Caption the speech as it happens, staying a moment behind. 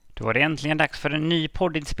Då var det äntligen dags för en ny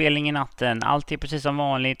poddinspelning i natten. Allt är precis som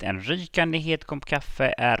vanligt. En rykande het kopp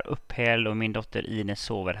kaffe är upphälld och min dotter Ines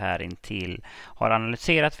sover här intill. Har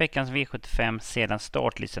analyserat veckans V75 sedan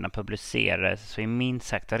startlistorna publicerades, så är minst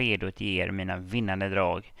sagt redo att ge er mina vinnande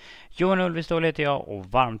drag. Johan Ulvestål heter jag och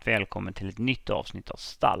varmt välkommen till ett nytt avsnitt av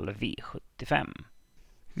Stall V75.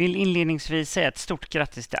 Vill inledningsvis säga ett stort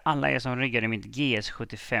grattis till alla er som ryggade mitt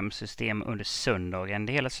GS75-system under söndagen.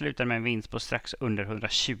 Det hela slutade med en vinst på strax under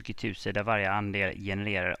 120 000 där varje andel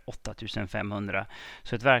genererar 8 500.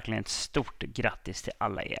 Så verkligen ett stort grattis till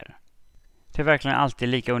alla er. Det är verkligen alltid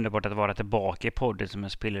lika underbart att vara tillbaka i podden som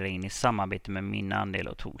jag spelar in i samarbete med Min Andel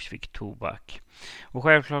och Torsvik Tobak. Och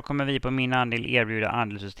självklart kommer vi på Min Andel erbjuda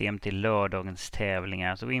andelssystem till lördagens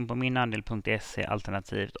tävlingar. Så gå in på minandel.se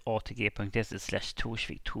alternativt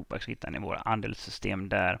atg.se/Torsvik Tobak så hittar ni våra andelssystem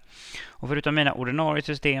där. Och förutom mina ordinarie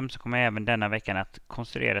system så kommer jag även denna veckan att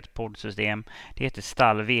konstruera ett poddsystem. Det heter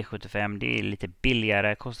Stall V75. Det är lite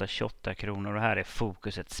billigare, kostar 28 kronor och här är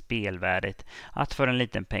fokuset spelvärdet. Att för en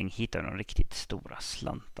liten peng hitta de riktigt stora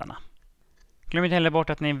slantarna. Glöm inte heller bort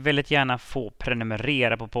att ni väldigt gärna får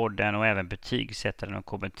prenumerera på podden och även betygsätta den och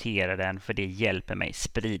kommentera den, för det hjälper mig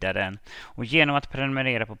sprida den. Och genom att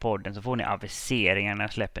prenumerera på podden så får ni aviseringar när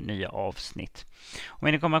jag släpper nya avsnitt.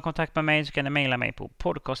 Om ni kommer i kontakt med mig så kan ni mejla mig på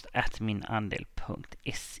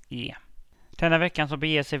podcast@minandel.se. Denna veckan så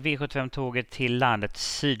beger sig V75-tåget till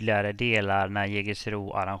landets sydligare delar när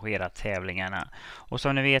Jägersro arrangerar tävlingarna. Och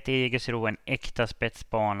som ni vet är Jägersro en äkta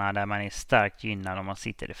spetsbana där man är starkt gynnad om man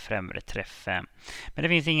sitter i främre träffen. Men det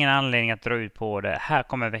finns ingen anledning att dra ut på det. Här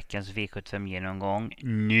kommer veckans V75-genomgång.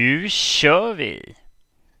 Nu kör vi!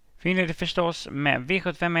 Vi inleder förstås med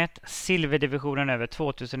V751, silverdivisionen över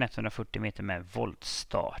 2140 meter med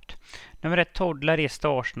voltstart. Nummer 1 Toddler är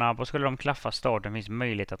startsnabb och skulle de klaffa starten finns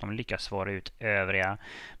möjlighet att de lyckas svara ut övriga.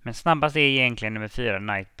 Men snabbast är egentligen nummer 4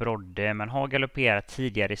 Knight Brodde, men har galopperat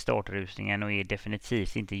tidigare i startrusningen och är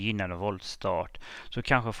definitivt inte gynnad av voltstart. Så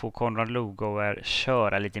kanske får Konrad Logover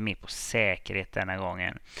köra lite mer på säkerhet denna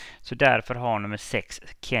gången. Så därför har nummer 6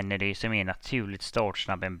 Kennedy som är naturligt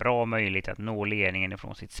startsnabb en bra möjlighet att nå ledningen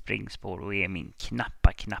ifrån sitt springspår och är min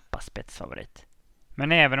knappa spetsfavorit.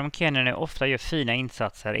 Men även om Kennedy ofta gör fina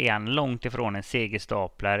insatser är han långt ifrån en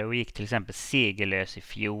segerstaplare och gick till exempel segerlös i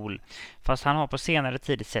fjol. Fast han har på senare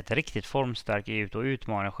tid sett riktigt formstark ut och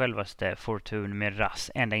utmanar självaste Fortune med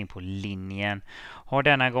Rass ända in på linjen. Har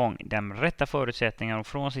denna gång de rätta förutsättningarna och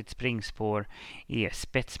från sitt springspår är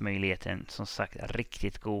spetsmöjligheten som sagt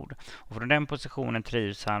riktigt god. Och från den positionen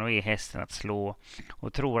trivs han och är hästen att slå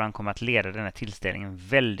och tror han kommer att leda den här tillställningen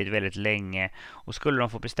väldigt länge. Och skulle de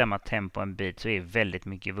få bestämma tempo en bit så är väldigt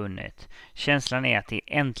mycket vunnet. Känslan är att det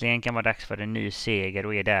äntligen kan vara dags för en ny seger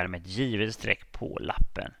och är därmed ett givet streck på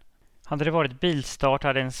lappen. Hade det varit bilstart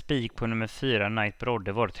hade en spik på nummer 4 Knight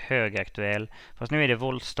Brodde varit högaktuell. Fast nu är det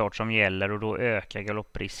voltstart som gäller och då ökar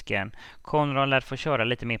galopprisken. Konrad lär få köra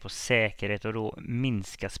lite mer på säkerhet och då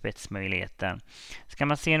minska spetsmöjligheten. Ska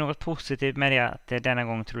man se något positivt med det att det denna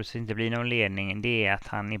gång trots inte blir någon ledning, det är att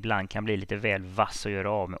han ibland kan bli lite väl vass och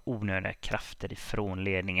göra av med onödiga krafter ifrån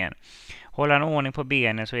ledningen. Håller han ordning på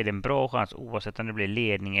benen så är det en bra chans oavsett om det blir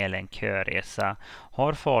ledning eller en körresa.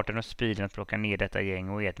 Har farten och speeden att plocka ner detta gäng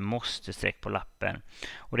och är ett måste-streck på lappen.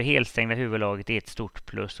 Och det helstängda huvudlaget är ett stort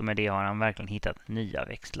plus och med det har han verkligen hittat nya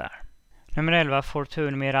växlar. Nummer 11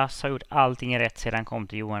 Fortune Miras har gjort allting rätt sedan han kom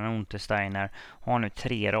till Johan Untersteiner och har nu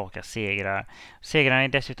 3 raka segrar. Segrarna är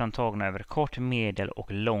dessutom tagna över kort, medel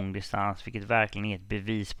och lång distans, vilket verkligen är ett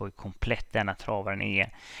bevis på hur komplett denna travaren är.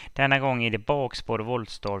 Denna gång är det bakspår och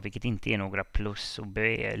voltstart, vilket inte är några plus och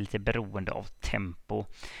är lite beroende av tempo.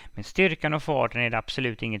 Men styrkan och farten är det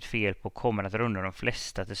absolut inget fel på och kommer att runda de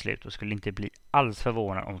flesta till slut och skulle inte bli alls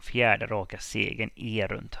förvånad om 4:e raka segern är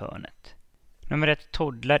runt hörnet. Nummer 1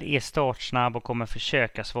 Toddler är startsnabb och kommer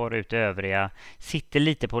försöka svara ut övriga. Sitter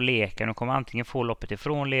lite på leken och kommer antingen få loppet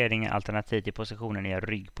ifrån ledningen alternativt i positionen i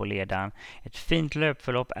rygg på ledaren. Ett fint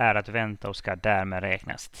löpförlopp är att vänta och ska därmed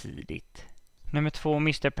räknas tidigt. Nummer 2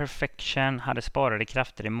 Mr. Perfection hade sparade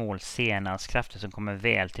krafter i mål senast, krafter som kommer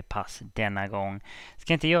väl till pass denna gång.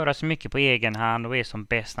 Ska inte göra så mycket på egen hand och är som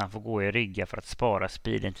bäst när han får gå i rygga för att spara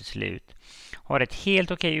speeden till slut. Har ett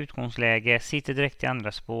helt okej utgångsläge, sitter direkt i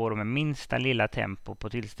andra spår och med minsta lilla tempo på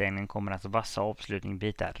tillställningen kommer hans vassa avslutning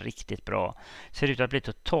bita riktigt bra. Ser ut att bli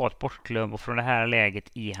totalt bortglömd och från det här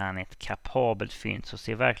läget är han ett kapabelt fynd, så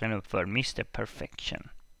ser verkligen upp för Mr. Perfection.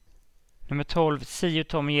 Nummer 12, Sio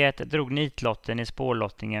Tom Jet, drog nitlotten i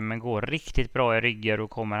spårlottningen men går riktigt bra i ryggar och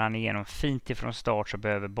kommer han igenom fint ifrån start så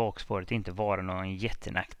behöver bakspåret inte vara någon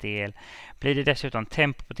jättenackdel. Blir det dessutom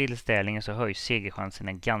tempo på tillställningen så höjs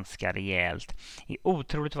segerchanserna ganska rejält. Är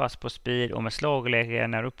otroligt vass på speed och med slagläge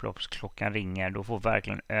när upploppsklockan ringer då får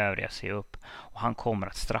verkligen övriga se upp och han kommer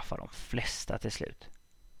att straffa de flesta till slut.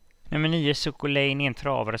 Nummer 9, Sukolane, är en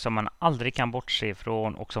travare som man aldrig kan bortse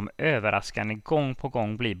ifrån och som överraskande gång på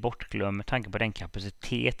gång blir bortglömd med tanke på den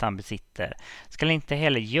kapacitet han besitter. Ska inte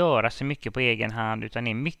heller göra så mycket på egen hand utan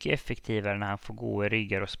är mycket effektivare när han får gå i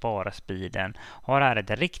ryggar och spara speeden. Har här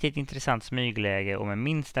ett riktigt intressant smygläge och med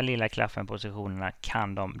minsta lilla klaffen positionerna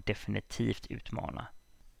kan de definitivt utmana.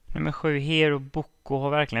 Nummer 7, Hero Boko, har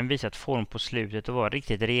verkligen visat form på slutet och var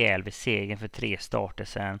riktigt rejäl vid segern för 3 starter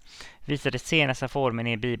sedan. Visade senaste formen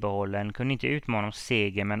är bibehållen, kunde inte utmana om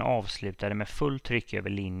seger men avslutade med full tryck över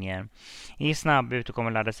linjen. Är snabb ut och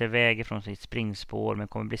kommer ladda sig iväg från sitt springspår men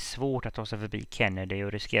kommer bli svårt att ta sig förbi Kennedy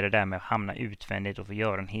och riskerar därmed att hamna utvändigt och få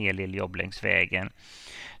göra en hel del jobb längs vägen.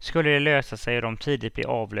 Skulle det lösa sig och de tidigt blir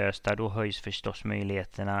avlösta då höjs förstås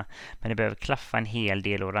möjligheterna men det behöver klaffa en hel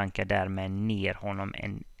del och ranka därmed ner honom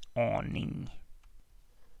en aning.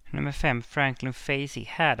 Nummer 5, Franklin Face, är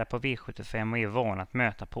härdad på V75 och är van att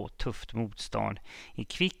möta på tufft motstånd. Är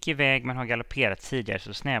kvick i väg men har galopperat tidigare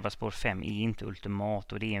så snäva spår 5 är inte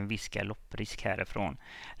ultimat och det är en viss galopprisk härifrån.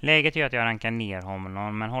 Läget gör att jag rankar ner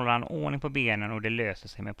honom men håller han ordning på benen och det löser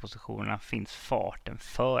sig med positionerna finns farten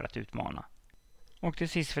för att utmana. Och till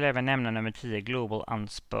sist vill jag även nämna nummer 10, Global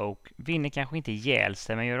Unspoke. Vinner kanske inte ihjäl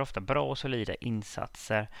sig men gör ofta bra och solida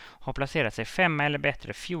insatser. Har placerat sig 5 eller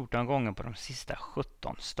bättre 14 gånger på de sista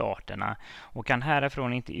 17 starterna. Och kan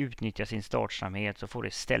härifrån inte utnyttja sin startsamhet så får det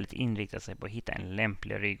istället inrikta sig på att hitta en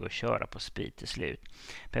lämplig rygg och köra på speed till slut.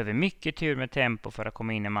 Behöver mycket tur med tempo för att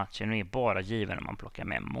komma in i matchen och är bara given om man plockar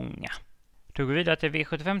med många. Då går vi vidare till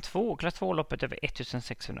V75 2, klass 2-loppet över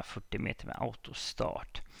 1640 meter med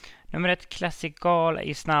autostart. Nummer 1, Classic Gal,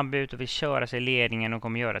 är snabb ut och vill köra sig i ledningen och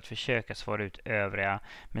kommer göra ett försök att svara ut övriga.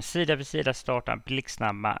 Men sida vid sida startar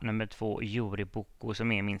blixtsnabba nummer 2, Yuri Boko,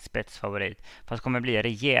 som är min spetsfavorit. Fast kommer bli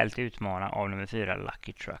rejält utmanad av nummer 4,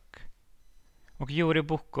 Lucky Truck. Och Yuri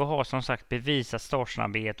Boko har som sagt bevisat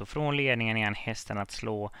startsnabbhet och från ledningen är han hästen att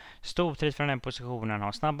slå. Stortrivs från den positionen,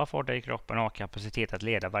 har snabba farter i kroppen och har kapacitet att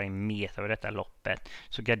leda varje meter av detta loppet.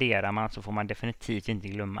 Så garderar man så får man definitivt inte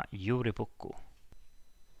glömma Yuri Boko.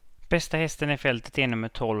 Bästa hästen i fältet är nummer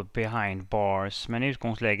 12, Behind Bars, men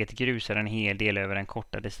utgångsläget grusar en hel del över den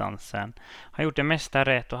korta distansen. Har gjort det mesta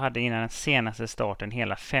rätt och hade innan den senaste starten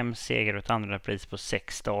hela 5 segrar och ett andra pris på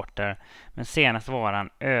 6 starter. Men senast var han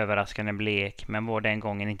överraskande blek, men var den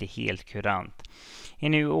gången inte helt kurant. Är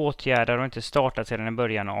nu åtgärdad och inte startat sedan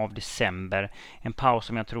början av december. En paus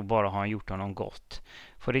som jag tror bara har gjort honom gott.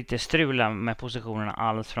 Får inte strula med positionerna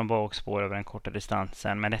alls från bakspår över den korta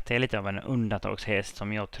distansen. Men detta är lite av en undantagshäst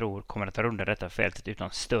som jag tror kommer att runda detta fältet utan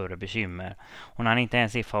större bekymmer. Och när han inte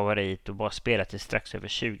ens är favorit och bara spelar till strax över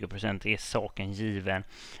 20% är saken given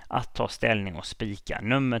att ta ställning och spika.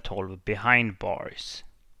 Nummer 12, Behind Bars.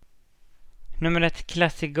 Nummer 1,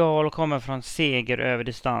 Classic Gal, kommer från seger över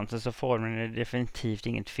distansen så formen är det definitivt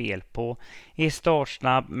inget fel på. Är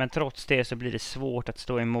startsnabb men trots det så blir det svårt att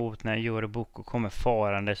stå emot när Yuri Boko kommer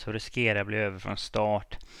farande så riskerar att bli över från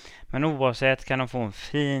start. Men oavsett kan hon få en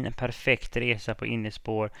fin, perfekt resa på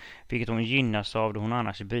innespår vilket hon gynnas av då hon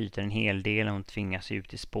annars byter en hel del och hon tvingas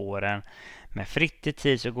ut i spåren. Med fritt i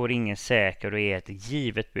tid så går ingen säker och är ett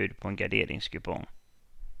givet bud på en garderingskupong.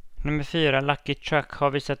 Nummer 4, Lucky Truck, har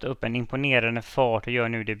visat upp en imponerande fart och gör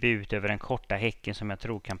nu debut över den korta häcken som jag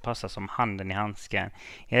tror kan passa som handen i handsken.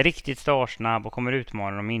 Är riktigt startsnabb och kommer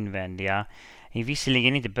utmana de invändiga. Är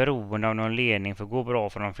visserligen inte beroende av någon ledning för att gå bra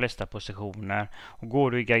för de flesta positioner. Och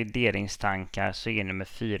går du i garderingstankar så är nummer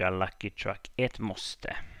 4, Lucky Truck ett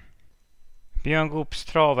måste. Björn Goops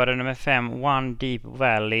travare nummer 5, One Deep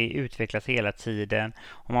Valley, utvecklas hela tiden.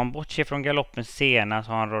 Om man bortser från galoppen senast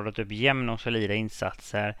har han radat upp jämna och solida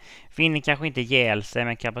insatser. Vinner kanske inte ihjäl sig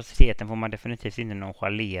men kapaciteten får man definitivt inte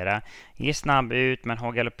nonchalera. Ger snabb ut men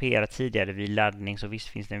har galopperat tidigare vid laddning så visst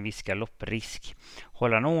finns det en viss galopprisk.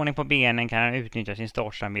 Håller han ordning på benen kan han utnyttja sin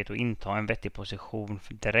startsamhet och inta en vettig position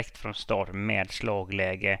direkt från start med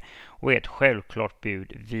slagläge och är ett självklart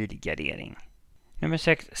bud vid gardering. Nummer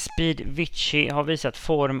 6, Speed Vichy, har visat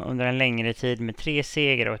form under en längre tid med 3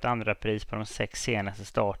 segrar och ett andra pris på de 6 senaste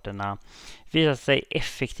starterna. Visar sig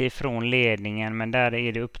effektiv från ledningen, men där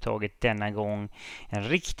är det upptaget denna gång. En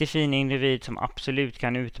riktigt fin individ som absolut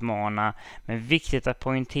kan utmana, men viktigt att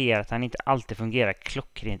poängtera att han inte alltid fungerar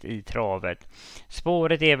klockrent i travet.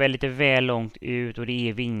 Spåret är väl lite väl långt ut och det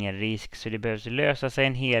är vingelrisk, så det behövs lösa sig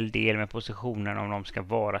en hel del med positionen om de ska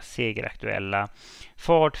vara segeraktuella.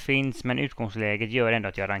 Fart finns, men utgångsläget gör ändå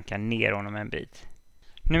att jag rankar ner honom en bit.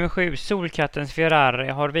 Nummer 7, Solkattens Ferrari,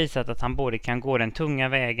 har visat att han både kan gå den tunga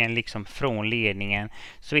vägen liksom från ledningen,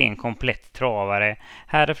 så är en komplett travare.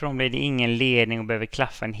 Härifrån blir det ingen ledning och behöver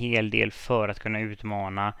klaffa en hel del för att kunna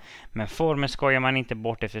utmana. Men formen skojar man inte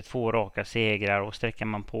bort efter 2 raka segrar, och sträcker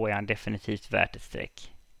man på är han definitivt värt ett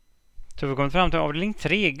streck. Så vi kommer fram till avdelning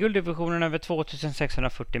 3, gulddivisionen över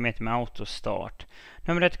 2640 meter med autostart.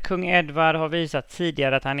 Nummer 1, Kung Edvard, har visat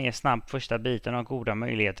tidigare att han är snabb första biten och har goda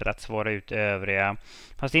möjligheter att svara ut övriga.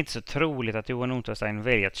 Fast det är inte så troligt att Johan Unterstein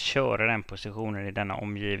väljer att köra den positionen i denna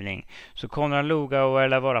omgivning. Så Konrad Lugauer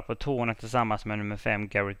lär vara på tårna tillsammans med nummer 5,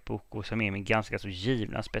 Garrett Boko, som är min ganska så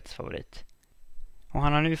givna spetsfavorit. Och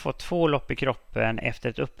han har nu fått 2 lopp i kroppen efter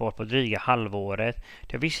ett uppehåll på dryga halvåret.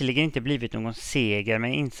 Det har visserligen inte blivit någon seger,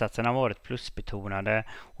 men insatsen har varit plusbetonade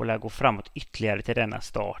och lär gå framåt ytterligare till denna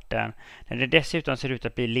starten. När det dessutom ser ut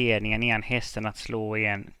att bli ledningen är han hästen att slå i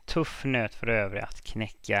en tuff nöt för övriga att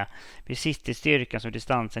knäcka. Vid sist i styrkan så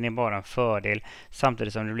distansen är bara en fördel,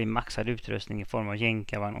 samtidigt som det blir maxad utrustning i form av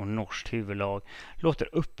jänkarvagn och norskt huvudlag. Låter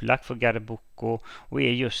upplagt för Garbocco och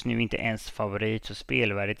är just nu inte ens favorit, så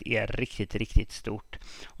spelvärdet är riktigt stort.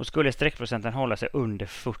 Och skulle sträckprocenten hålla sig under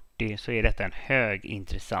 40 så är detta en hög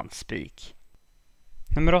intressant spik.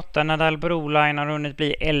 Nummer 8, Nadal Broline, har hunnit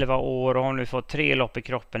bli 11 år och har nu fått 3 lopp i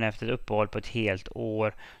kroppen efter ett uppehåll på ett helt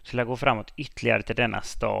år, så lär gå framåt ytterligare till denna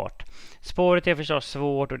start. Spåret är förstås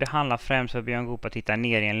svårt och det handlar främst för Björn Goop att hitta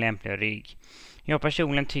ner i en lämplig rygg. Jag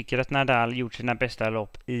personligen tycker att Nadal gjort sina bästa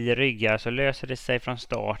lopp i ryggar, så löser det sig från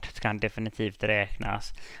start ska han definitivt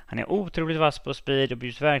räknas. Han är otroligt vass på speed och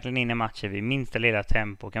bjuds verkligen in i matchen vid minsta lilla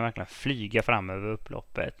tempo och kan verkligen flyga fram över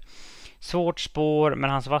upploppet. Svårt spår, men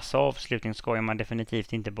hans vassa avslutning skojar man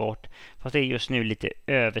definitivt inte bort, fast det är just nu lite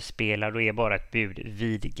överspelad och är bara ett bud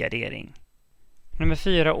vid gardering. Nummer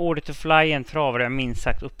 4, Order to Fly, en travare jag minst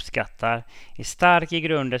sagt uppskattar. Är stark i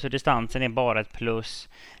grunden så distansen är bara ett plus.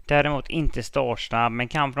 Däremot inte startsnabb, men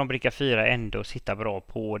kan från bricka 4 ändå sitta bra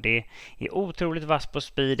på det. Är otroligt vass på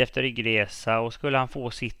speed efter ryggresa, och skulle han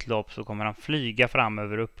få sitt lopp så kommer han flyga fram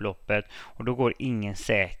över upploppet och då går ingen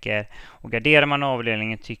säker. Och garderar man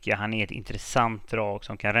avdelningen tycker jag han är ett intressant drag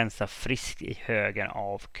som kan rensa friskt i högen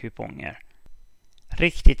av kuponger.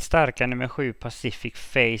 Riktigt starka nummer 7, Pacific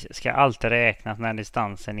Face, ska alltid räknas när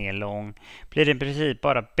distansen är lång. Blir det i princip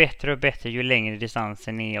bara bättre och bättre ju längre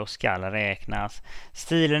distansen är och ska räknas.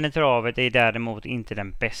 Stilen i travet är däremot inte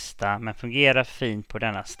den bästa, men fungerar fint på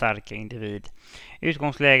denna starka individ.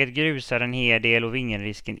 Utgångsläget grusar en hel del och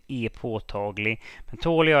vingelrisken är påtaglig, men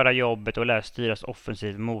tål göra jobbet och lär styras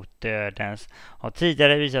offensivt mot dödens. Har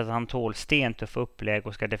tidigare visat att han tål stentuff upplägg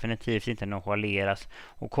och ska definitivt inte nonchaleras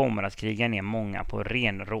och kommer att kriga ner många på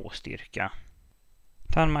ren råstyrka.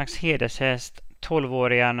 Danmarks hedershäst,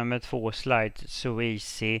 12-åriga nummer 2, Slide So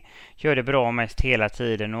Easy, gör det bra mest hela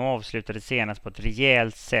tiden och avslutade senast på ett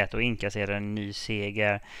rejält sätt och inkasserade en ny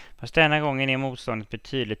seger. Fast denna gången är motståndet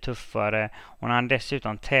betydligt tuffare, och när han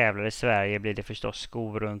dessutom tävlar i Sverige blir det förstås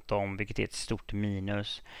skor runt om, vilket är ett stort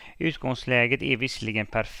minus. Utgångsläget är visserligen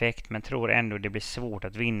perfekt, men tror ändå det blir svårt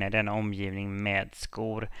att vinna i denna omgivning med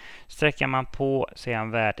skor. Sträcker man på så är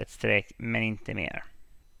han värt ett streck, men inte mer.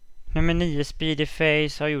 Nummer 9, Speedy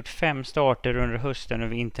Face, har gjort 5 starter under hösten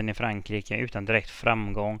och vintern i Frankrike utan direkt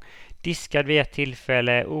framgång. Diskad vid ett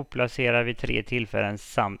tillfälle, oplacerad vid 3 tillfällen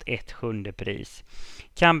samt ett 7:e pris.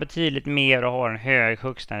 Kan betydligt mer och har en hög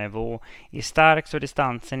högsta nivå. Är stark så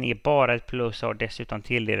distansen är bara ett plus och har dessutom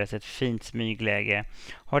tilldelats ett fint smygläge.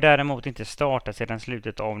 Har däremot inte startat sedan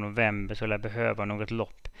slutet av november, så lär behöva något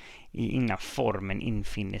lopp innan formen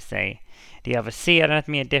infinner sig. Det aviserar ett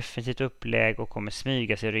mer defensivt upplägg och kommer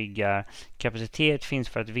smygas i ryggar. Kapacitet finns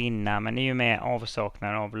för att vinna, men i och med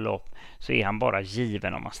avsaknaden av lopp så är han bara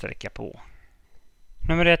given om man sträcker på.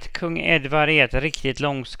 Nummer 1, Kung Edvard, är ett riktigt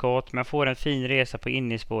långskott men får en fin resa på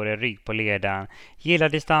innerspår i rygg på ledaren. Gillar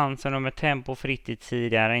distansen och med tempo fritt i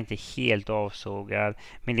tid är inte helt avsågad,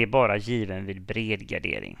 men det är bara given vid bred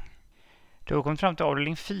gardering. Då kom fram till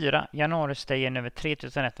avdelning 4, januaristejen över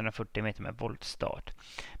 3140 meter med voltstart.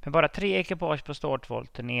 Med bara 3 ekipage på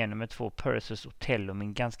startvolten är nummer 2 Perseus Otello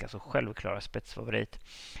min ganska så självklara spetsfavorit.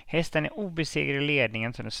 Hästen är obesegrad i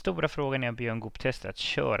ledningen, så den stora frågan är om Björn Goop testar att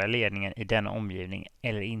köra ledningen i denna omgivning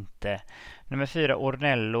eller inte. Nummer 4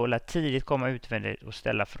 Ornello lär tidigt komma utvändigt och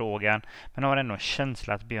ställa frågan, men har ändå en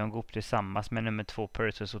känsla att Björn Goop tillsammans med nummer 2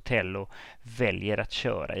 Perseus Otello väljer att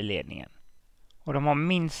köra i ledningen. Och de har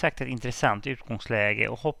minst sagt ett intressant utgångsläge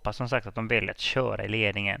och hoppas som sagt att de väljer att köra i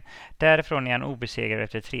ledningen. Därifrån är han obesegrad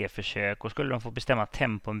efter 3 försök, och skulle de få bestämma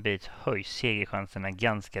tempo en bit höjs segerchanserna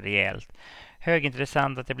ganska rejält.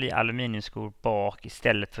 Högintressant att det blir aluminiumskor bak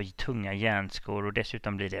istället för tunga järnskor, och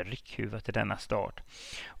dessutom blir det ryckhuvudet till denna start.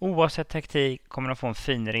 Oavsett taktik kommer de få en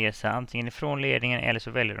fin resa antingen ifrån ledningen eller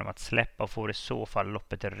så väljer de att släppa och får i så fall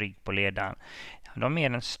loppet i rygg på ledaren. De är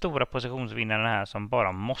den stora positionsvinnaren här som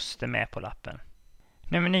bara måste med på lappen.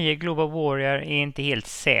 Nummer 9 Global Warrior är inte helt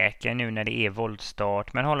säker nu när det är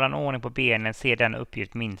voltstart, men håller han ordning på benen ser den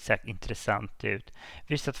uppgift minst sagt intressant ut.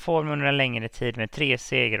 Visat form under en längre tid med 3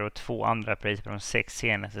 segrar och 2 andra pris på de 6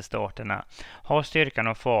 senaste starterna. Har styrkan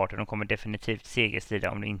och farten och kommer definitivt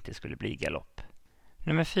segerstrida om det inte skulle bli galopp.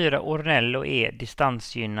 Nummer 4 Ornello är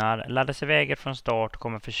distansgynnad, laddar sig vägen från start och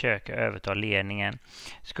kommer försöka överta ledningen.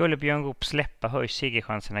 Skulle Björn Goop släppa höjs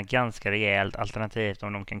segerchanserna ganska rejält, alternativt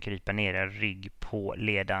om de kan krypa ner i rygg på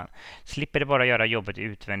ledaren. Slipper det bara göra jobbet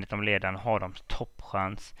utvändigt om ledaren har de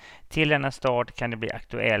toppchans. Till denna start kan det bli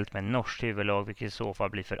aktuellt med norskt huvudlag, vilket i så fall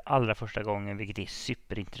blir för allra första gången, vilket är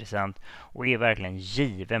superintressant och är verkligen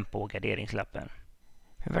given på garderingslappen.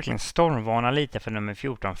 Vi verkligen stormvarnar lite för nummer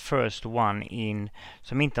 14 First One In,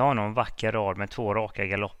 som inte har någon vacker rad med 2 raka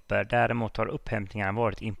galopper. Däremot har upphämtningarna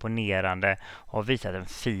varit imponerande och har visat en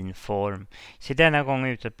fin form. Ser denna gång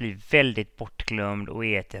ut att bli väldigt bortglömd och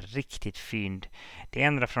är ett riktigt fynd. Det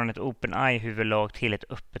ändrar från ett open eye huvudlag till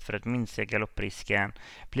ett öppet för att minska galopprisken.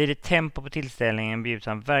 Blir det tempo på tillställningen bjuds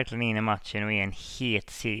han verkligen in i matchen och är en het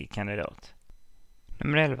segerkandidat.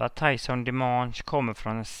 Nummer 11, Tyson Demange, kommer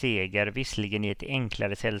från en seger, visserligen i ett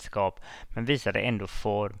enklare sällskap, men visade ändå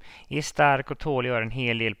form. Är stark och tål gör en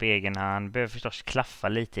hel del på egen hand, behöver förstås klaffa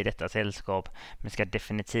lite i detta sällskap, men ska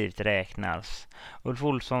definitivt räknas. Ulf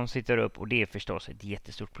Olsson sitter upp och det är förstås ett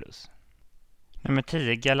jättestort plus. Nummer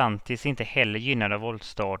 10 Galantis är inte heller gynnad av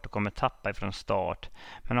voltstart och kommer tappa ifrån start,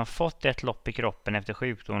 men har fått ett lopp i kroppen efter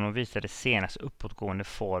sjukdom och visade senast uppåtgående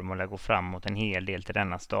form och lär gå framåt en hel del till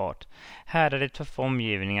denna start. Här är det tuffa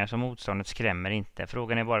omgivningar så motståndet skrämmer inte,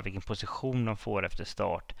 frågan är bara vilken position de får efter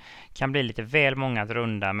start. Kan bli lite väl många att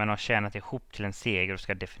runda, men har tjänat ihop till en seger och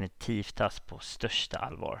ska definitivt tas på största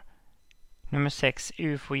allvar. Nummer 6,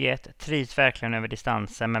 UFO-Jet, trivs verkligen över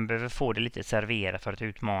distansen men behöver få det lite serverat för att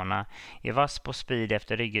utmana. Är vass på speed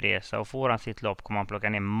efter ryggresa och får han sitt lopp kommer han plocka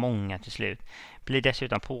ner många till slut. Blir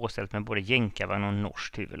dessutom påställt med både jänkarvagn och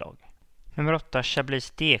norskt huvudlag. Nummer 8,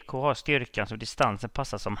 Chablis DK har styrkan så distansen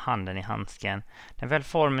passar som handen i handsken. När väl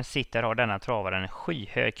formen sitter har denna travaren en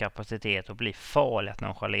skyhög kapacitet och blir farlig att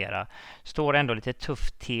nonchalera. Står ändå lite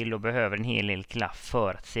tufft till och behöver en hel del klaff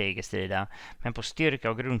för att segerstrida. Men på styrka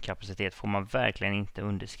och grundkapacitet får man verkligen inte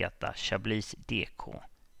underskatta Chablis DK.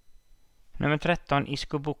 Nummer 13,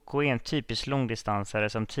 Isco Bocco är en typisk långdistansare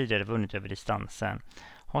som tidigare vunnit över distansen.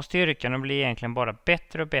 Har styrkan och blir egentligen bara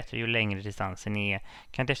bättre och bättre ju längre distansen är.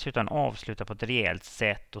 Kan dessutom avsluta på ett rejält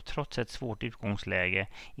sätt och trots ett svårt utgångsläge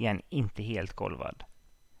är han inte helt golvad.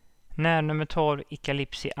 När nummer 12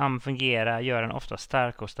 Ikalypsi Am fungerar gör han ofta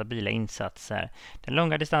starka och stabila insatser. Den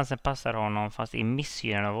långa distansen passar honom fast är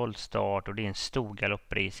missgynnad av voltstart och det är en stor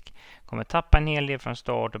galopprisk. Kommer tappa en hel del från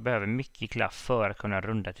start och behöver mycket klaff för att kunna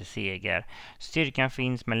runda till seger. Styrkan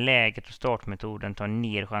finns men läget och startmetoden tar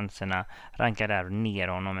ner chanserna, rankar där ner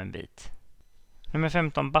honom en bit. Nummer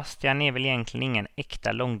 15 Bastian är väl egentligen ingen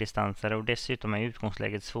äkta långdistansare och dessutom är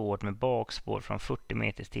utgångsläget svårt med bakspår från 40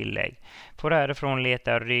 meters tillägg. Får därifrån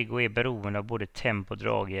leta rygg och är beroende av både tempo och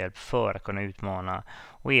draghjälp för att kunna utmana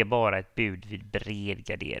och är bara ett bud vid bred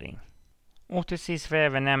gardering. Och till sist får jag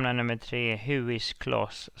även nämna nummer 3, Huish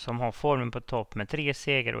Kloss, som har formen på topp med 3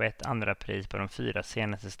 segrar och ett andra pris på de 4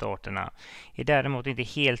 senaste starterna. Är däremot inte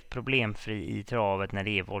helt problemfri i travet när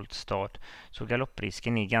det är voltstart, så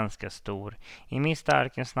galopprisken är ganska stor. Är mer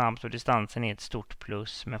stark än snabb så distansen är ett stort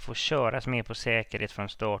plus, men får köras mer på säkerhet från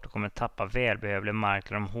start och kommer tappa välbehövlig mark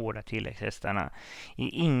till de hårda tilläggshästarna. Är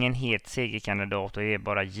ingen helt segerkandidat och är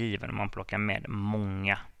bara given om man plockar med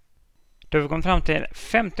många. Då har vi kommit fram till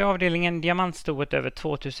 50 avdelningen, diamantstoet över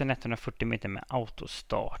 2140 meter med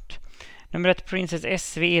autostart. Nummer 1 Princess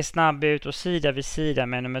SV är snabb ut och sida vid sida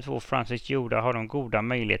med nummer 2 Francis Juda har de goda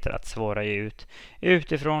möjligheter att svara ut.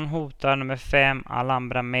 Utifrån hotar nummer 5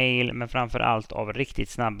 Alhambra Mail, men framförallt av riktigt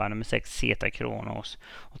snabba nummer 6 Zeta Kronos.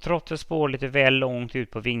 Och trots ett spår lite väl långt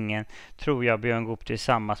ut på vingen tror jag Björn Goop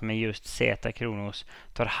tillsammans med just Zeta Kronos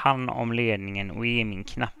tar hand om ledningen och är min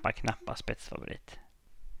knappa spetsfavorit.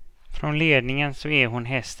 Från ledningen så är hon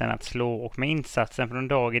hästen att slå och med insatsen från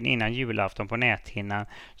dagen innan julafton på näthinnan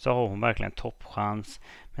så har hon verkligen toppchans.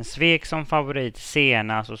 Men svek som favorit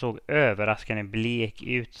senast och såg överraskande blek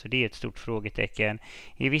ut, så det är ett stort frågetecken.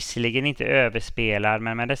 Är visserligen inte överspelad,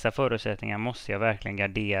 men med dessa förutsättningar måste jag verkligen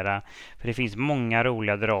gardera. För det finns många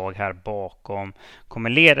roliga drag här bakom. Kommer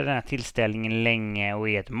leda den här tillställningen länge och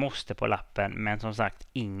är ett måste på lappen, men som sagt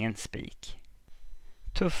ingen spik.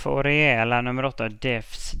 Tuffa och rejäla nummer 8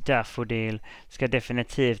 Defs Daffodil ska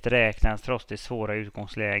definitivt räknas trots det svåra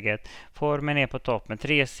utgångsläget. Formen är på topp med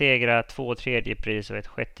 3 segrar, 2 tredjepris och ett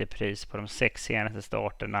sjätte pris på de 6 senaste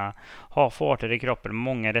starterna. Har farter i kroppen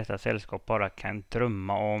många i detta sällskap bara kan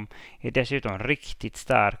drömma om. Är dessutom riktigt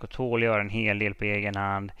stark och tål göra en hel del på egen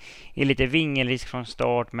hand. Är lite vingelrisk från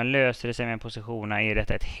start, men löser det sig med positionerna är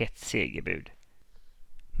detta ett hett segerbud.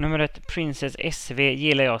 Nummer 1 Princess SV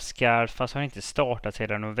gillar jag skarpt fast har inte startat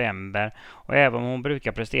sedan november, och även om hon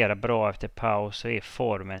brukar prestera bra efter paus så är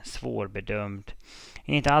formen svårbedömd.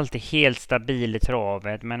 Är inte alltid helt stabil i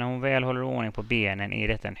travet, men när hon väl håller ordning på benen är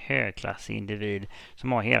detta en högklassig individ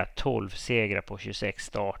som har hela 12 segrar på 26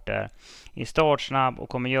 starter. Är startsnabb och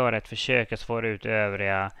kommer göra ett försök att svara ut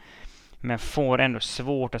övriga, men får ändå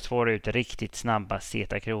svårt att svara ut riktigt snabba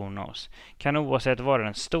Zeta Kronos. Kan oavsett vara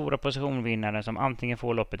den stora positionvinnaren som antingen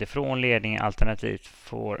får loppet ifrån ledningen alternativt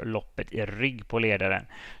får loppet i rygg på ledaren.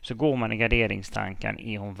 Så går man i garderingstanken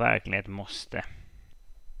är hon verkligen ett måste.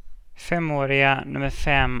 5-åriga nummer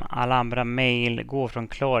 5 Alhambra Mail går från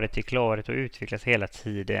klarhet till klarhet och utvecklas hela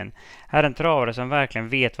tiden. Här är en travare som verkligen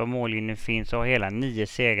vet var mållinjen finns och har hela 9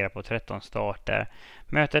 segrar på 13 starter.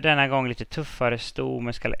 Möter denna gång lite tuffare sto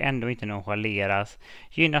men ska ändå inte nonchaleras.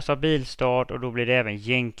 Gynnas av bilstart och då blir det även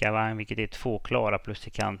jänkarvagn, vilket är 2 klara plus i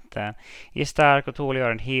kanten. Är stark och tål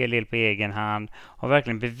göra en hel del på egen hand. Har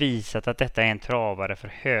verkligen bevisat att detta är en travare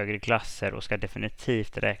för högre klasser och ska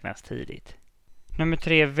definitivt räknas tidigt. Nummer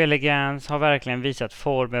 3 Velegans har verkligen visat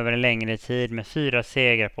form över en längre tid med 4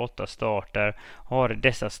 segrar på 8 starter och har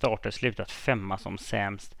dessa starter slutat 5 som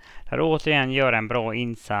sämst. Där återigen gör en bra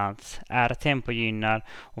insats, är tempogynnad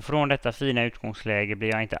och från detta fina utgångsläge blir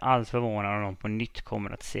jag inte alls förvånad om de på nytt kommer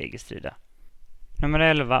att segerstrida. Nummer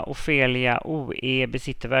 11, Ofelia OE,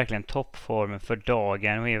 besitter verkligen toppformen för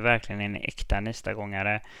dagen och är verkligen en äkta nästa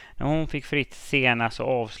gångare. När hon fick fritt senast så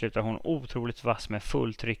avslutar hon otroligt vass med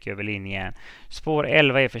full tryck över linjen. Spår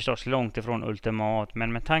 11 är förstås långt ifrån ultimat,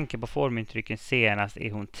 men med tanke på formintrycken senast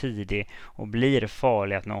är hon tidig och blir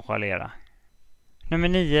farlig att nonchalera. Nummer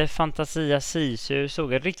 9, Fantasia Sisu,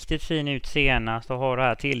 såg riktigt fin ut senast och har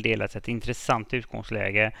här tilldelats ett intressant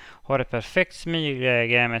utgångsläge. Har ett perfekt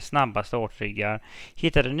smygläge med snabba startryggar.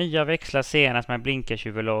 Hittade nya växlar senast med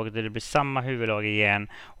blinkarshuvudlag där det blir samma huvudlag igen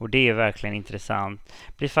och det är verkligen intressant.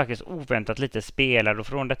 Blir faktiskt oväntat lite spelad och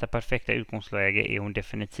från detta perfekta utgångsläge är hon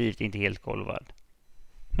definitivt inte helt golvad.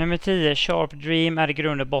 Nummer 10, Sharp Dream, är i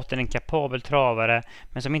grund och botten en kapabel travare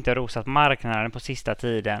men som inte har rosat marknaden på sista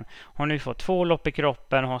tiden. Hon har nu fått 2 lopp i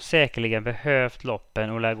kroppen och har säkerligen behövt loppen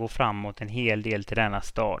och lär gå framåt en hel del till denna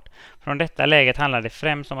start. Från detta läget handlar det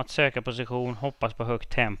främst om att söka position, hoppas på högt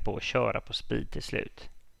tempo och köra på speed till slut.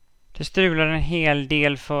 Det strular en hel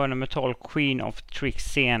del för nummer 12 Queen of Tricks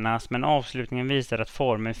senast, men avslutningen visar att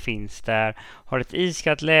formen finns där. Har ett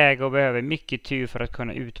iskallt läge och behöver mycket tur för att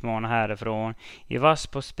kunna utmana härifrån. Är vass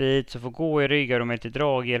på speed så får gå i ryggar och med lite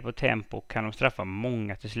draghjälp och tempo kan de straffa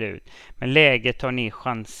många till slut. Men läget tar ner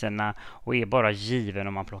chanserna och är bara given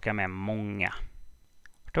om man plockar med många.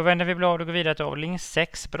 Då vänder vi blad och går vidare till avdelning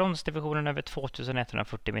 6, bronsdivisionen över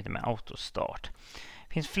 2140 meter med autostart.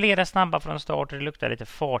 Finns flera snabba från start och det luktar lite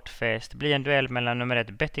fartfest. Det blir en duell mellan nummer 1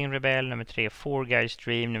 Betting Rebel, nummer 3 Four Guys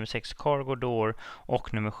Dream, nummer 6 Cargo Door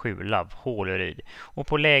och nummer 7 Love Håleryd. Och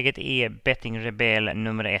på läget är Betting Rebel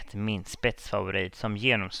nummer 1 min spetsfavorit som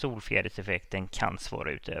genom solfjäderseffekten kan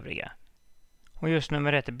svara ut övriga. Och just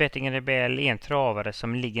nummer 1 Betting Rebel är en travare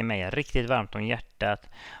som ligger mig riktigt varmt om hjärtat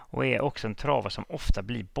och är också en travare som ofta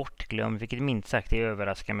blir bortglömd, vilket minst sagt är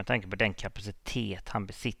överraskande med tanke på den kapacitet han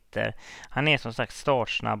besitter. Han är som sagt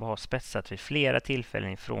startsnabb och har spetsat vid flera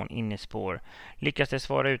tillfällen ifrån innespår. Lyckas det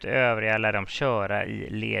svara ut övriga lär de köra i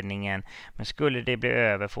ledningen, men skulle det bli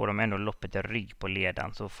över får de ändå loppet i rygg på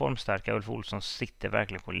ledan, så formstarka Ulf Olsson sitter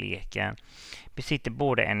verkligen på leken. Besitter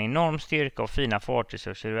både en enorm styrka och fina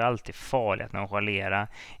fartresurser och är alltid farlig att nonchalera.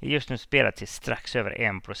 Är just nu spelat till strax över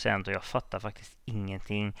 1% och jag fattar faktiskt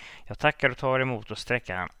ingenting. Jag tackar och tar emot och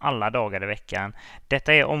sträcker han alla dagar i veckan.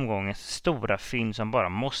 Detta är omgångens stora fynd som bara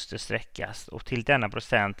måste sträckas, och till denna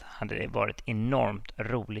procent hade det varit enormt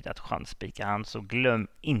roligt att chansspika han, så glöm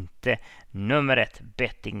inte nummer 1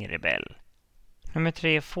 Betting Rebell. Nummer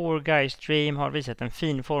 3, Four Guys Dream, har visat en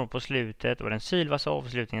fin form på slutet och den sylvassa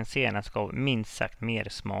avslutningen senast gav minst sagt mer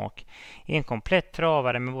smak. Är en komplett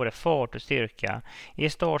travare med både fart och styrka. Är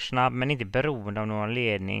startsnabb men inte beroende av någon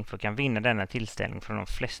ledning för kan vinna denna tillställning från de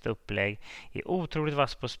flesta upplägg. Är otroligt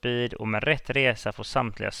vass på speed och med rätt resa får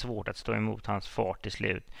samtliga svårt att stå emot hans fart till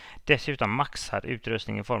slut. Dessutom maxad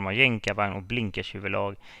utrustning i form av jänkarvagn och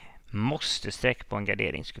blinkershuvudlag. Måste sträck på en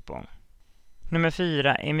garderingskupong. Nummer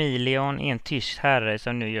 4, Emilion, är en tysk herre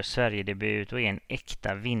som nu gör Sverigedebut och är en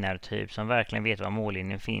äkta vinnartyp som verkligen vet var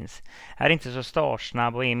mållinjen finns. Är inte så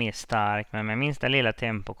startsnabb och är mer stark, men med minsta lilla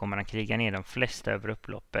tempo kommer han kriga ner de flesta över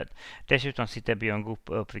upploppet. Dessutom sitter Björn Goop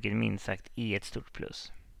upp, vilket minst sagt är ett stort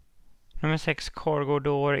plus. Nummer 6, Cargo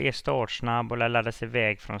Door, är startsnabb och lär laddas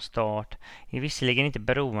iväg från start. Är visserligen inte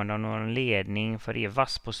beroende av någon ledning för är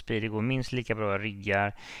vass på speed, det går minst lika bra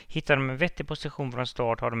ryggar. Hittar de en vettig position från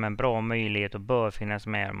start har de en bra möjlighet och bör finnas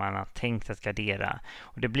med om man har tänkt att gardera.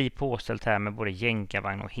 Och det blir påställt här med både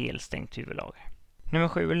jänkarvagn och helstängt huvudlag. Nummer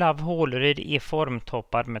 7, Love Håleryd, är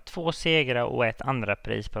formtoppad med 2 segrar och ett andra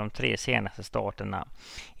pris på de 3 senaste starterna.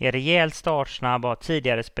 Är rejält startsnabb och har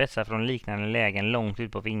tidigare spetsar från liknande lägen långt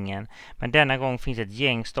ut på vingen. Men denna gång finns ett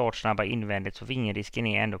gäng startsnabba invändigt så vingerisken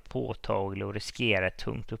är ändå påtaglig och riskerar ett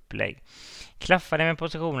tungt upplägg. Klaffar det med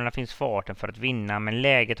positionerna finns farten för att vinna, men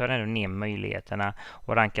läget har ändå ner möjligheterna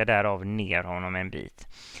och rankar därav ner honom en bit.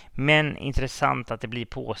 Men intressant att det blir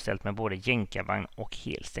påställt med både jänkarvagn och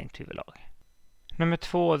helstängt huvudlag. Nummer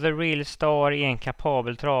 2, The Real Star, är en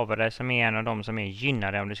kapabel travare som är en av de som är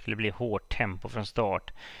gynnade om det skulle bli hårt tempo från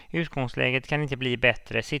start. Utgångsläget kan inte bli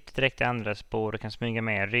bättre, sitter direkt i andra spår och kan smyga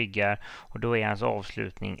med ryggar och då är hans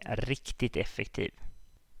avslutning riktigt effektiv.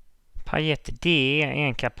 Payet D är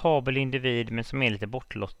en kapabel individ men som är lite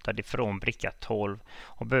bortlottad ifrån bricka 12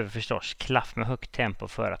 och behöver förstås klaff med högt tempo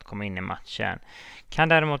för att komma in i matchen. Kan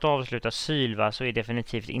däremot avsluta sylva så är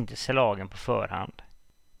definitivt inte slagen på förhand.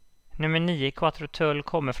 Nummer 9, Quattro Tull,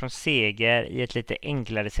 kommer från seger i ett lite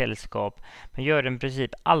enklare sällskap men gör i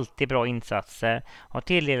princip alltid bra insatser. Har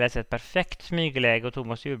tilldelats ett perfekt smygläge och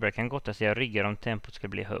Thomas Djurberg kan gotta sig och ryggar om tempot skulle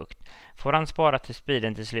bli högt. Får han spara till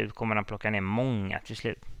speeden till slut kommer han plocka ner många till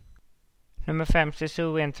slut. Nummer 5,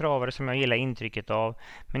 Sisu, är en travare som jag gillar intrycket av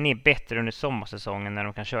men är bättre under sommarsäsongen när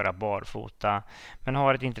de kan köra barfota. Men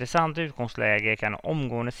har ett intressant utgångsläge, kan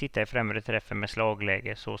omgående sitta i främre träffen med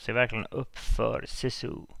slagläge, så ser verkligen upp för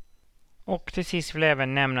Sisu. Och till sist vill jag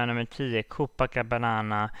även nämna nummer 10,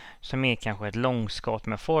 Copacabana, som är kanske ett långskott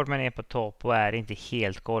men formen är på topp och är inte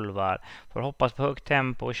helt golvar. Får hoppas på högt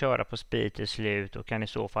tempo och köra på speed till slut och kan i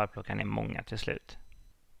så fall plocka ner många till slut.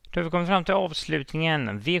 Då har vi kommit fram till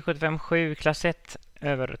avslutningen. V757 klass 1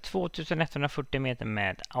 över 2140 meter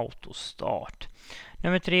med autostart.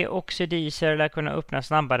 Nummer 3, Oxidizer, lär kunna öppna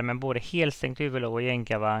snabbare med både helstängt huvudlag och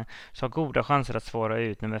jänkarvagn, så har goda chanser att svara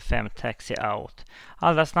ut nummer 5, Taxi Out.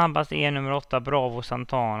 Allra snabbast är nummer 8, Bravo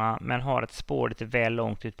Santana, men har ett spår lite väl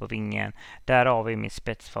långt ut på vingen. Därav är min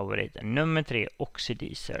spetsfavorit, nummer 3,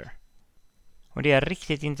 Oxidizer. Och det är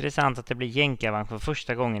riktigt intressant att det blir jänkarvagn för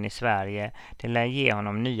första gången i Sverige. Det lär ge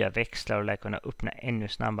honom nya växlar och lär kunna öppna ännu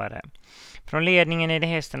snabbare. Från ledningen är det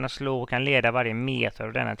hästen att slå och kan leda varje meter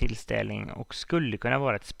av denna tillställning och skulle kunna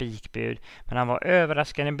vara ett spikbud. Men han var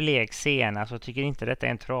överraskande blek senast och tycker inte detta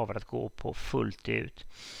är en travare att gå på fullt ut.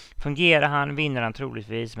 Fungerar han vinner han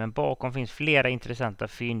troligtvis, men bakom finns flera intressanta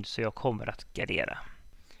fynd så jag kommer att gardera.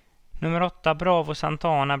 Nummer 8, Bravo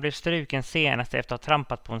Santana, blev struken senast efter att ha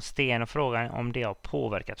trampat på en sten och frågan om det har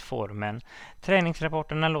påverkat formen.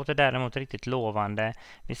 Träningsrapporterna låter däremot riktigt lovande.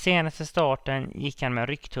 Vid senaste starten gick han med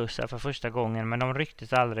rycktussar för första gången, men de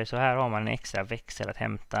rycktes aldrig, så här har man en extra växel att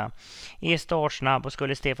hämta. Är startsnabb och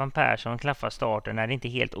skulle Stefan Persson klaffa starten är det inte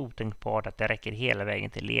helt otänkbart att det räcker hela vägen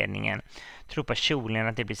till ledningen. Tror personligen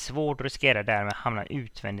att det blir svårt och riskerar därmed hamna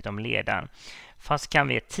utvändigt om ledaren. Fast kan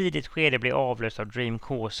vi i ett tidigt skede bli avlöst av Dream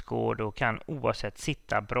Korsgård och kan oavsett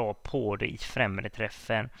sitta bra på det i främre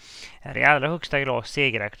träffen. Är i allra högsta grad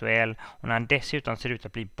segeraktuell, och när han dessutom ser ut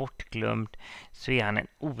att bli bortglömd så är han en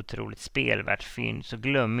otroligt spelvärt fynd, så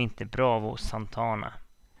glöm inte Bravo Santana.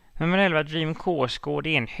 Nummer 11 Dream Korsgård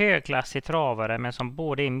är en högklassig travare, men som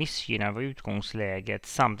både är missgynnad av utgångsläget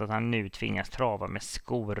samt att han nu tvingas trava med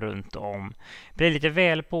skor runt om. Blir lite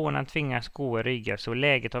väl på när han tvingas gå i ryggar, så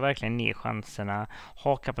läget har verkligen ner chanserna.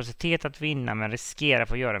 Har kapacitet att vinna men riskerar att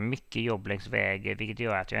få göra mycket jobb längs vägen, vilket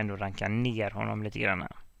gör att jag ändå rankar ner honom lite grann.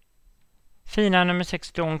 Fina nummer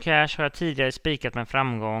 6 John Cash har jag tidigare spikat med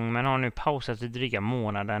framgång, men har nu pausat i dryga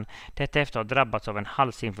månaden. Detta efter att ha drabbats av en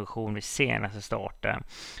halsinfektion vid senaste starten.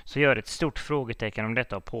 Så gör ett stort frågetecken om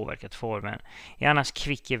detta har påverkat formen. Är annars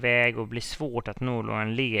kvick iväg och blir svårt att nå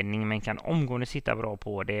en ledning, men kan omgående sitta bra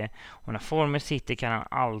på det. Och när formen sitter kan han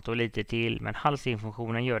allt och lite till, men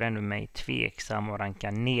halsinfektionen gör ändå mig tveksam och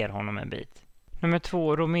rankar ner honom en bit. Nummer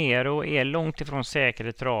 2 Romero är långt ifrån säker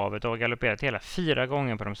i travet och har galopperat hela 4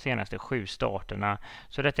 gånger på de senaste 7 starterna,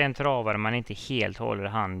 så detta är en travare man inte helt håller i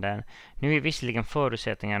handen. Nu är visserligen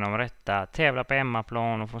förutsättningarna de rätta, tävla på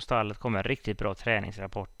hemmaplan och från stallet kommer riktigt bra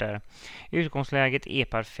träningsrapporter. Utgångsläget är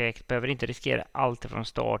perfekt, behöver inte riskera allt från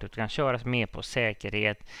start utan kan köras mer på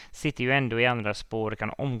säkerhet. Sitter ju ändå i andra spår och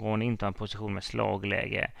kan omgående inta en position med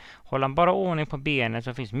slagläge. Håller han bara ordning på benet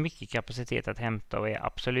så finns mycket kapacitet att hämta och är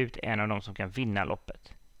absolut en av de som kan vinna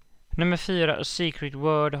loppet. Nummer 4 A Secret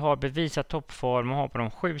Word har bevisat toppform och har på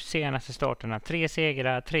de 7 senaste starterna 3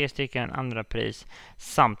 segrar, 3 stycken andra pris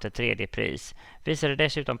samt ett tredje pris. Visade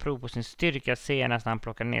dessutom prov på sin styrka senast när han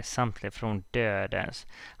plockade ner samtliga från dödens.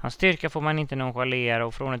 Hans styrka får man inte nonchalera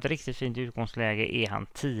och från ett riktigt fint utgångsläge är han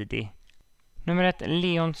tidig. Nummer 1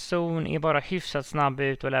 Leon Zone är bara hyfsat snabb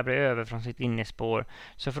ut och lär bli över från sitt innespår,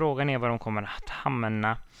 så frågan är var de kommer att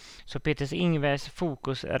hamna. Så Peters Ingves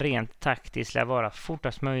fokus rent taktiskt lär vara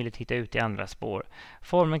fortast möjligt hitta ut i andra spår.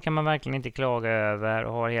 Formen kan man verkligen inte klaga över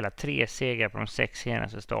och har hela 3 segrar på de 6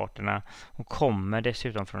 senaste starterna och kommer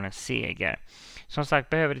dessutom från en seger. Som sagt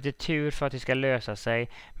behöver lite tur för att det ska lösa sig,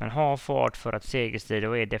 men har fart för att segerstida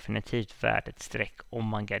och är definitivt värt ett streck om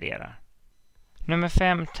man garderar. Nummer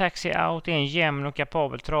 5 Taxi Out är en jämn och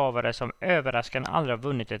kapabel travare som överraskande aldrig har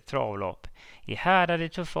vunnit ett travlopp. Är härdad i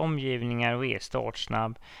tuffa omgivningar och är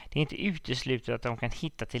startsnabb. Det är inte uteslutet att de kan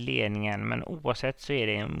hitta till ledningen, men oavsett så är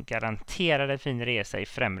det en garanterad fin resa i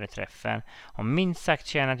främre träffen. Om minst sagt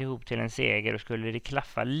tjänat ihop till en seger, och skulle det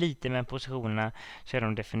klaffa lite med positionerna så är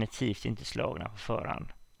de definitivt inte slagna på förhand.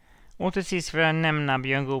 Och till sist vill jag nämna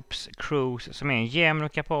Björn Goops Cruise som är en jämn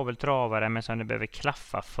och kapabel travare, men som det behöver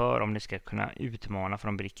klaffa för om det ska kunna utmana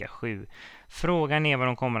från bricka 7. Frågan är var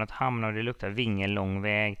de kommer att hamna och det luktar vingen lång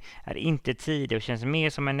väg. Är inte tidig och känns mer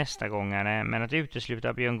som en nästa gångare, men att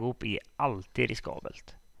utesluta Björn Goop är alltid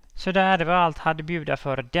riskabelt. Så där, det var allt hade bjuda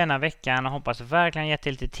för denna veckan. Jag hoppas verkligen gett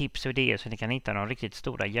lite tips och idéer så att ni kan hitta de riktigt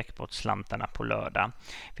stora jackpot-slantarna på lördag.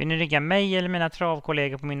 Vill ni ringa mig eller mina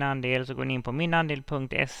travkollegor på Min Andel så går ni in på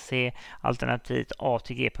minandel.se alternativt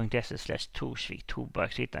atg.se/Torsvik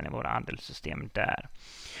Tobak så hittar ni våra andelssystem där.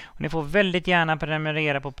 Och ni får väldigt gärna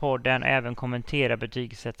prenumerera på podden och även kommentera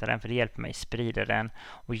betygsättaren för det hjälper mig sprida den.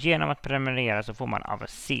 Och genom att prenumerera så får man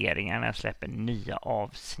aviseringar när jag släpper nya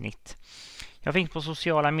avsnitt. Jag finns på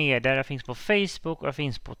sociala medier, jag finns på Facebook och jag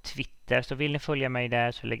finns på Twitter. Så vill ni följa mig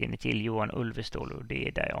där så lägger ni till Johan Ulvestål och det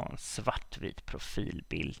är där jag har en svartvit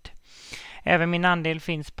profilbild. Även Min Andel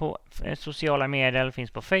finns på sociala medier,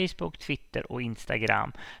 finns på Facebook, Twitter och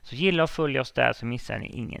Instagram. Så gilla och följa oss där så missar ni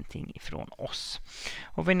ingenting ifrån oss.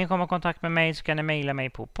 Och vill ni komma i kontakt med mig så kan ni mejla mig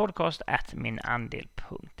på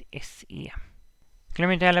podcast@minandel.se.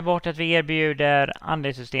 Glöm inte heller bort att vi erbjuder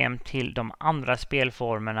andelssystem till de andra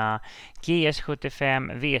spelformerna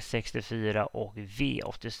GS75, V64 och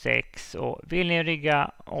V86. Och vill ni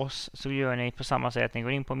rygga oss så gör ni på samma sätt. Ni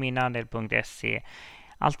går in på minandel.se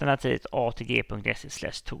alternativt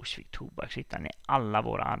atg.se/Torsvik Tobak så hittar ni alla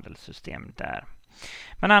våra andelssystem där.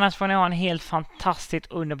 Men annars får ni ha en helt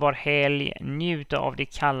fantastiskt underbar helg. Njuta av det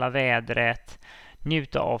kalla vädret.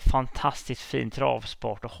 Njuta av fantastiskt fin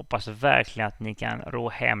travsport och hoppas verkligen att ni kan rå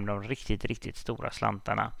hem de riktigt stora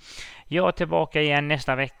slantarna. Jag är tillbaka igen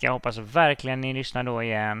nästa vecka. Hoppas verkligen ni lyssnar då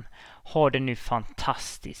igen. Ha det nu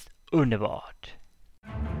fantastiskt underbart!